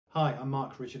Hi, I'm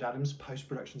Mark Richard Adams,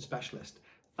 Post-Production Specialist.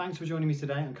 Thanks for joining me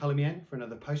today on Colour Me In for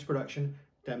another post-production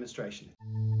demonstration.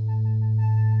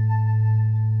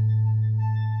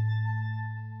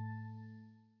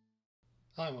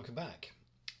 Hi and welcome back.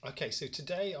 Okay, so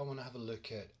today I want to have a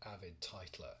look at Avid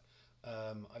Titler.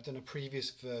 I've done a previous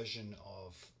version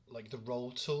of like the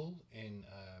roll tool in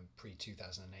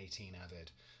pre-2018 Avid.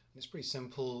 And it's pretty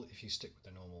simple if you stick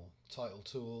with the normal title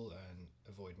tool and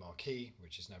avoid marquee,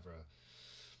 which is never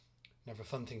a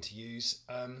fun thing to use.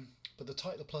 But the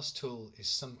Titler Plus tool is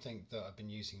something that I've been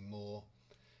using more,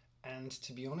 and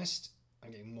to be honest,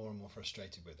 I'm getting more and more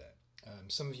frustrated with it.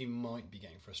 Some of you might be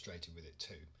getting frustrated with it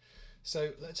too.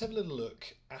 So let's have a little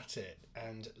look at it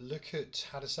and look at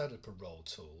how to set up a roll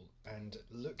tool and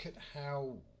look at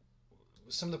how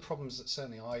some of the problems that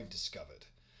certainly I've discovered.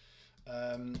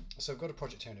 So I've got a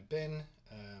project here in a bin,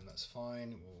 that's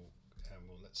fine.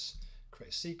 Let's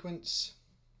create a sequence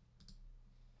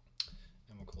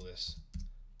and we'll call this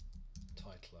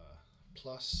Titler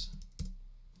Plus.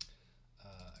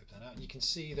 Open that out and you can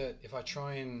see that if I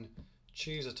try and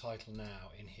choose a title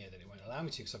now in here that it won't allow me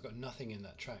to because I've got nothing in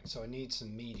that track, so I need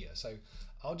some media. So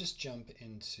I'll just jump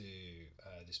into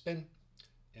this bin,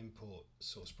 import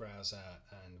source browser,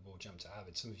 and we'll jump to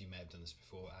Avid. Some of you may have done this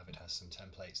before. Avid has some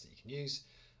templates that you can use.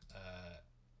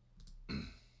 Go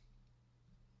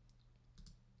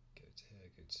to here,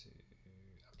 go to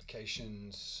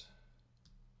applications.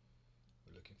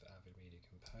 We're looking for Avid Media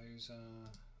Composer.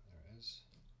 There it is.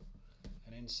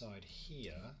 And inside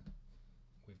here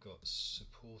we've got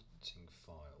supporting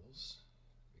files.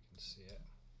 We can see it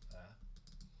there.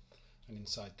 And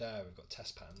inside there we've got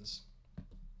test patterns.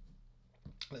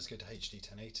 Let's go to HD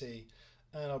 1080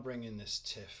 and I'll bring in this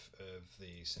TIFF of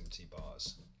the SMPTE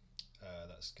bars.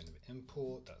 That's going to be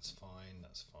import, that's fine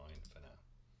for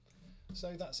now.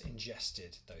 So that's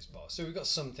ingested those bars. So we've got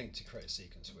something to create a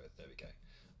sequence with. There we go.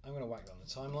 I'm going to whack that on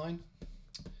the timeline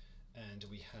and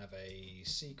we have a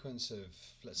sequence of,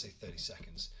 let's say, 30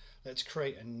 seconds. Let's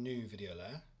create a new video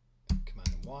layer, Command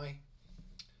and Y,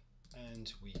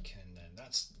 and we can then,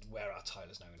 that's where our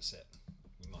titler is now going to sit.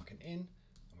 We mark an in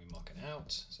and we mark an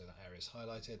out, so that area is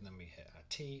highlighted, and then we hit our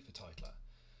T for titler.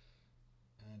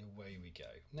 And away we go.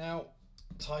 Now,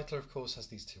 titler of course has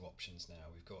these two options now.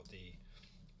 We've got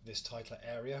this titler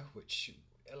area, which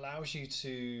allows you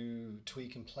to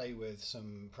tweak and play with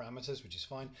some parameters, which is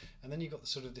fine. And then you've got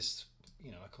sort of this,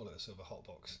 I call it a sort of a hot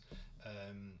box.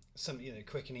 Some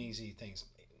quick and easy things.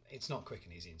 It's not quick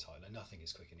and easy in Titler. Nothing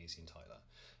is quick and easy in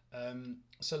Titler.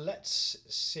 So let's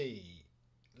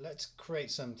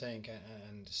create something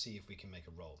and see if we can make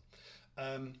a roll.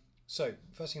 So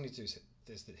first thing I need to do is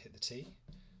hit the T,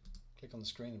 click on the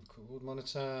screen of the record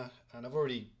monitor, and I've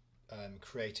already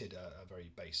created a very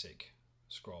basic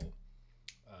scroll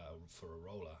for a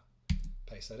roller.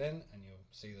 Paste that in and you'll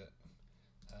see that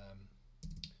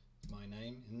my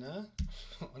name in there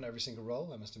on every single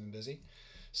roll. I must have been busy.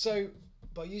 So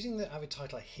by using the Avid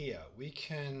Titler here, we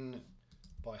can,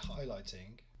 by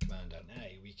highlighting Command and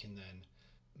A, we can then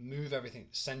move everything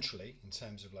centrally in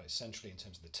terms of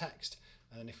the text.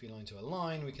 And then if we align to a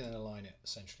line, we can then align it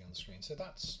centrally on the screen. So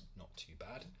that's not too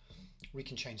bad. We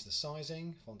can change the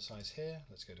sizing, font size here.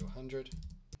 Let's go to 100.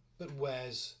 But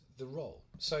where's the roll?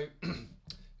 So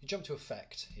you jump to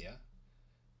Effect here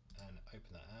and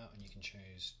open that out, and you can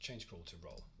change scroll to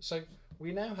roll. So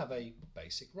we now have a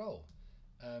basic roll,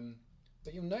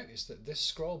 but you'll notice that this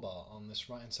scroll bar on this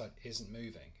right hand side isn't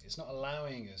moving. It's not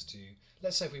allowing us to,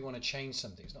 let's say if we want to change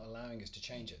something, it's not allowing us to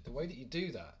change it. The way that you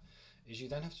do that is you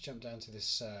then have to jump down to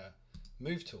this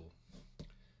move tool,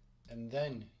 and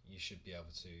then you should be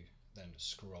able to then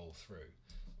scroll through.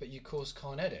 But you of course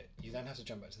can't edit. You then have to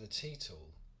jump back to the T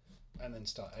tool and then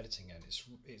start editing it.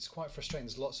 It's quite frustrating.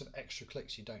 There's lots of extra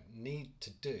clicks you don't need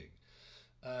to do.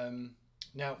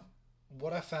 Now,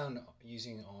 what I found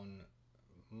using on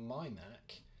my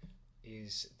Mac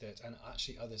is that, and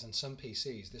actually others and some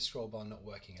PCs, this scroll bar not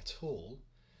working at all,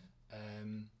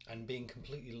 and being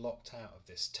completely locked out of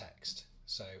this text.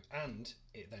 So, and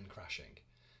it then crashing.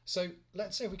 So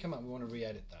let's say if we come out, we want to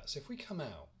re-edit that. So if we come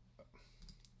out,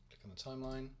 click on the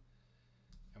timeline,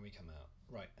 and we come out.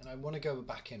 Right, and I want to go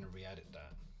back in and re-edit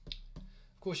that.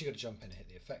 Of course, you've got to jump in and hit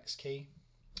the effects key.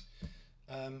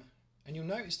 And you'll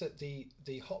notice that the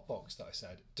hotbox that I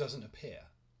said doesn't appear,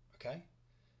 okay?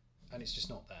 And it's just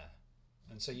not there.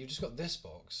 And so you've just got this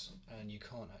box, and you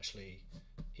can't actually,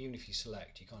 even if you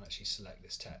select, you can't actually select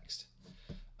this text.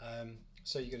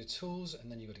 So you go to Tools, and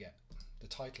then you've got to get the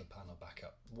Titler panel back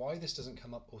up. Why this doesn't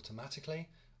come up automatically,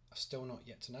 I've still not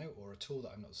yet to know, or a tool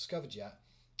that I've not discovered yet.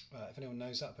 If anyone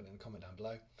knows that, put it in the comment down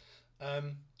below.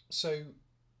 So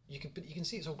you can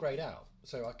see it's all grayed out,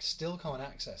 so I still can't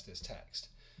access this text.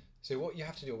 So what you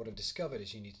have to do, what I've discovered,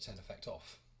 is you need to turn effect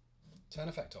off. Turn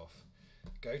effect off,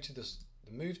 go to the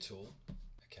move tool,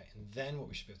 okay, and then what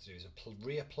we should be able to do is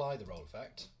reapply the roll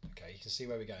effect. Okay, you can see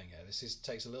where we're going here. This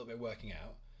takes a little bit working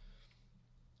out,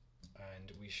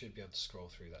 and we should be able to scroll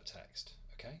through that text.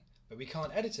 Okay, but we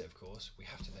can't edit it, of course. We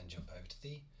have to then jump over to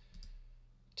the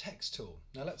text tool.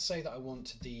 Now let's say that I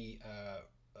want the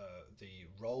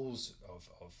rolls of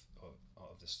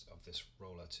this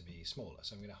roller to be smaller.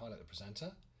 So I'm going to highlight the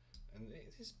presenter, and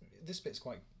this bit's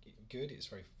quite good. It's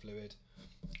very fluid,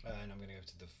 and I'm going to go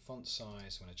to the font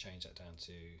size. I'm going to change that down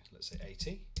to, let's say,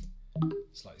 80,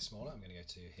 slightly smaller. I'm going to go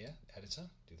to here, editor,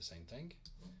 do the same thing.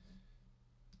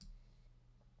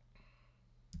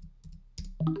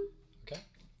 Okay,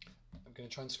 I'm going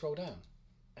to try and scroll down,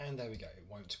 and there we go. It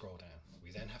won't scroll down.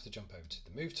 We then have to jump over to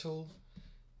the move tool,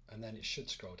 and then it should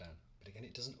scroll down. But again,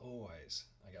 it doesn't always.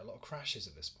 I get a lot of crashes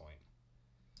at this point.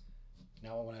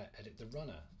 Now I want to edit the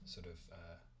runner sort of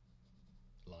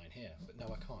line here, but no,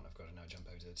 I can't. I've got to now jump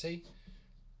over to the T,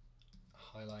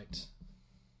 highlight,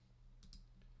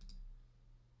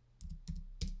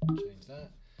 change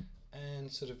that, and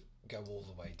sort of go all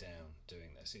the way down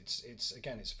doing this.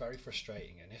 It's very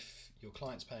frustrating, and if your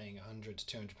client's paying £100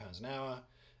 to £200 an hour,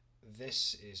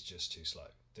 this is just too slow.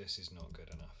 This is not good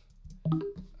enough.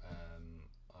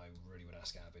 I really would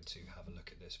ask Avid to have a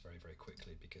look at this very, very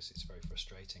quickly, because it's very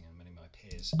frustrating, and many of my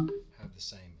peers have the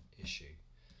same issue.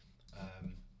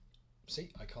 See,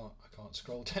 I can't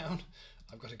scroll down.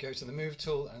 I've got to go to the move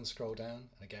tool and scroll down,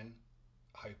 and again,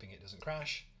 hoping it doesn't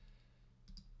crash.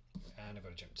 And I've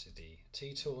got to jump to the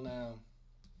T tool now,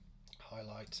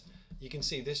 highlight. You can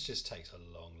see this just takes a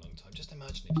long, long time. Just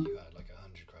imagine if you had like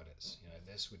 100 credits. You know,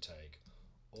 this would take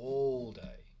all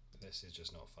day. This is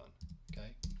just not fun.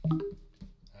 Okay.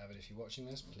 Avid, if you're watching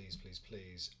this, please, please,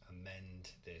 please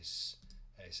amend this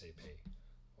ASAP,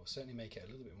 or certainly make it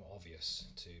a little bit more obvious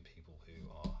to people who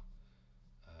are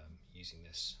using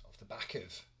this off the back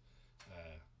of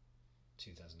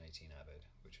 2018 Avid,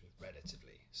 which was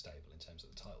relatively stable in terms of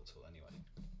the title tool anyway.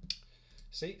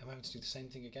 See, I'm having to do the same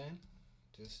thing again.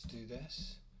 Just do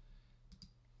this.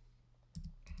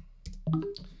 One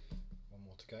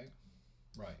more to go.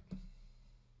 Right.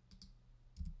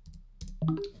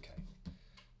 Okay.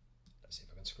 Let's see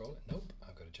if I can scroll it. Nope.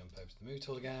 I've got to jump over to the move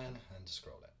tool again and to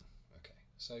scroll it. Okay.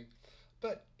 So,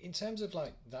 but in terms of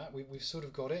like that, we've sort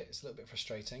of got it. It's a little bit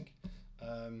frustrating.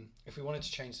 If we wanted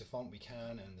to change the font, we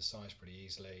can, and the size pretty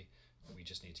easily. We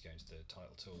just need to go into the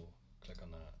title tool, click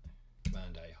on that,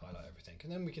 Command A, highlight everything,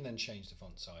 and then we can then change the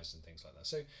font size and things like that.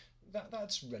 So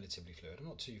that's relatively fluid. I'm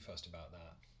not too fussed about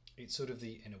that. It's sort of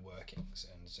the inner workings,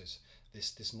 and just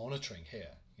this monitoring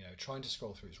here. You know, trying to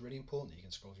scroll through is really important. That you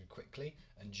can scroll through quickly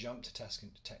and jump to text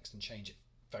and change it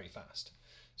very fast,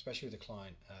 especially with a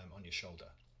client on your shoulder.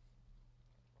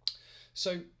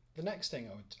 So the next thing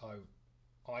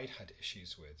I'd had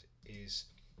issues with is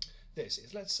this.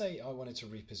 Let's say I wanted to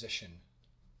reposition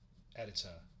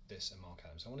editor this and Mark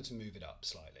Adams. I wanted to move it up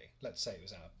slightly. Let's say it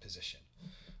was out of position.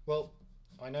 Well,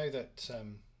 I know that,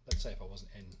 let's say if I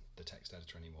wasn't in the text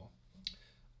editor anymore,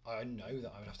 I know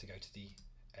that I would have to go to the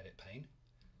edit pane,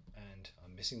 and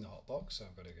I'm missing the hotbox, so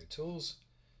I've got to go tools,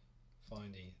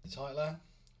 find the titler,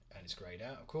 and it's grayed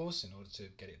out, of course. In order to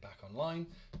get it back online,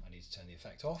 I need to turn the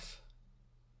effect off.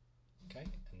 Okay,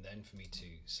 and then for me to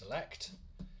select,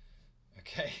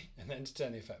 okay, and then to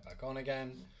turn the effect back on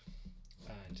again,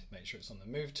 and make sure it's on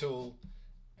the move tool,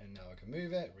 and now I can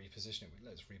move it, reposition it.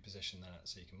 Let's reposition that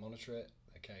so you can monitor it.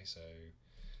 Okay, so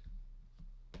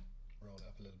roll it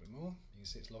up a little bit more. You can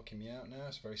see it's locking me out now.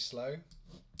 It's very slow.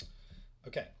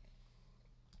 Okay,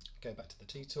 go back to the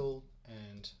T tool,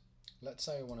 and let's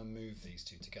say I want to move these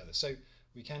two together. So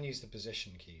we can use the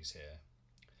position keys here.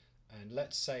 And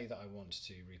let's say that I want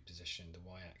to reposition the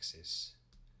y-axis,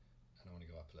 and I want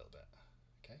to go up a little bit,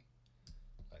 okay,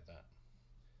 like that.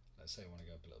 Let's say I want to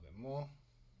go up a little bit more,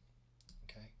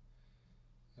 okay,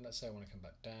 and let's say I want to come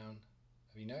back down.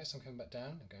 Have you noticed I'm coming back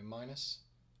down? I'm going minus,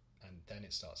 and then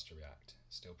it starts to react.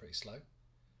 Still pretty slow,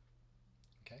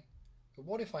 okay. But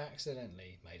what if I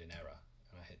accidentally made an error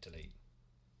and I hit delete?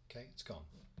 Okay, it's gone.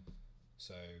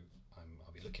 So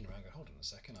I'll be looking around going, hold on a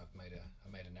second, I made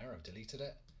an error, I've deleted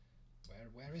it.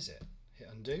 Where is it? Hit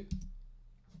undo.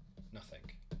 Nothing.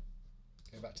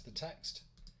 Go back to the text.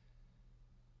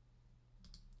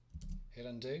 Hit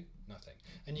undo. Nothing.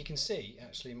 And you can see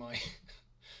actually my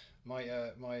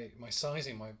my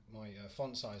sizing, my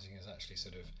font sizing has actually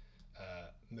sort of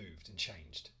moved and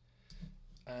changed,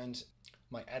 and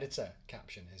my editor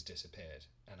caption has disappeared.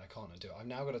 and I can't undo it. I've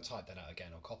now got to type that out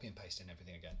again or copy and paste in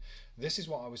everything again. This is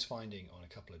what I was finding on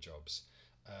a couple of jobs.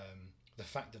 The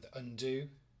fact that the undo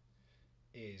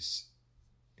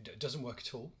it doesn't work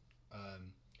at all,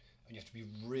 and you have to be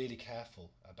really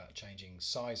careful about changing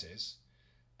sizes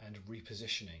and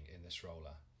repositioning in this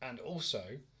roller, and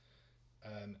also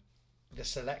the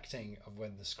selecting of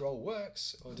when the scroll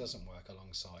works or doesn't work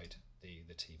alongside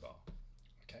the T-bar.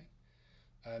 Okay,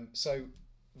 so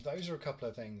those are a couple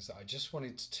of things that I just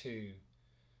wanted to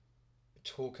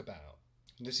talk about.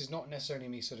 This is not necessarily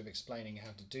me sort of explaining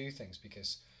how to do things,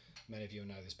 because many of you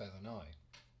know this better than I,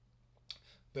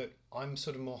 but I'm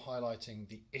sort of more highlighting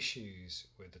the issues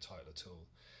with the Titler tool.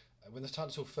 When the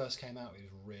Titler tool first came out, it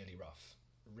was really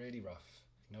rough,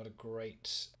 not a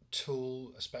great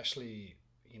tool, especially,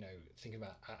 you know, thinking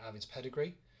about Avid's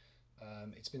pedigree.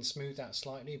 It's been smoothed out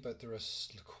slightly, but there are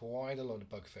quite a lot of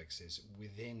bug fixes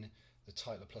within the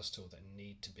Titler Plus tool that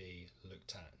need to be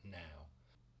looked at now.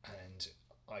 And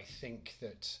I think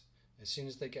that as soon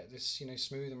as they get this, you know,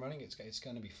 smooth and running, it's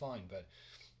going to be fine. But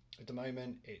at the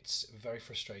moment, it's very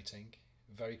frustrating,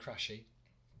 very crashy,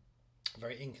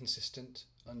 very inconsistent.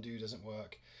 Undo doesn't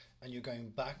work, and you're going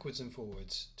backwards and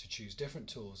forwards to choose different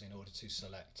tools in order to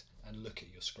select and look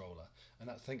at your scroller. And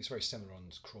I think it's very similar on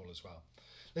Crawl as well.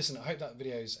 Listen, I hope that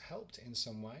video's helped in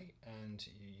some way and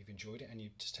you've enjoyed it and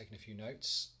you've just taken a few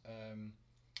notes.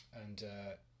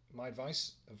 My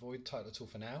advice: avoid Titler tool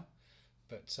for now,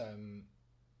 but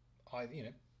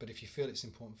but if you feel it's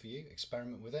important for you,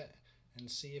 experiment with it and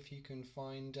see if you can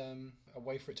find a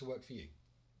way for it to work for you.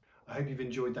 I hope you've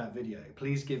enjoyed that video.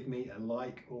 Please give me a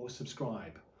like or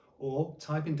subscribe, or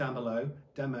type in down below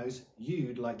demos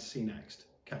you'd like to see next.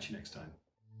 Catch you next time.